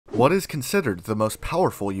What is considered the most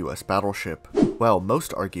powerful U.S. battleship? Well,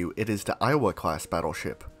 most argue it is the Iowa-class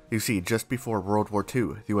battleship. You see, just before World War II,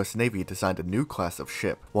 the U.S. Navy designed a new class of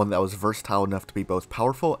ship, one that was versatile enough to be both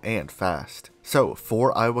powerful and fast. So,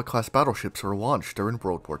 4 Iowa-class battleships were launched during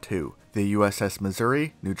World War II. The USS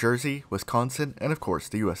Missouri, New Jersey, Wisconsin, and of course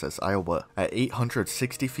the USS Iowa. At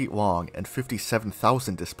 860 feet long and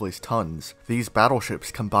 57,000 displaced tons, these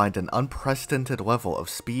battleships combined an unprecedented level of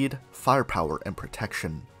speed, firepower, and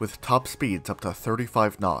protection, with top speeds up to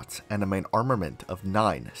 35 knots and a main armament of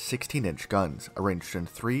 9 16-inch guns arranged in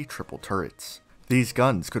 3 triple turrets. These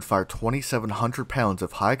guns could fire 2,700 pounds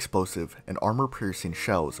of high explosive and armor-piercing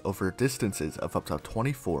shells over distances of up to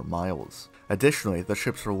 24 miles. Additionally, the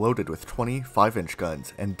ships were loaded with 25-inch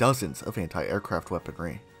guns and dozens of anti-aircraft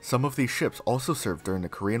weaponry. Some of these ships also served during the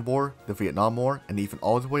Korean War, the Vietnam War, and even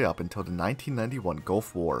all the way up until the 1991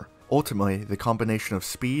 Gulf War. Ultimately, the combination of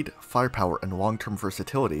speed, firepower, and long-term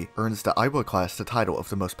versatility earns the Iowa class the title of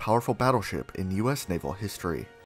the most powerful battleship in U.S. naval history.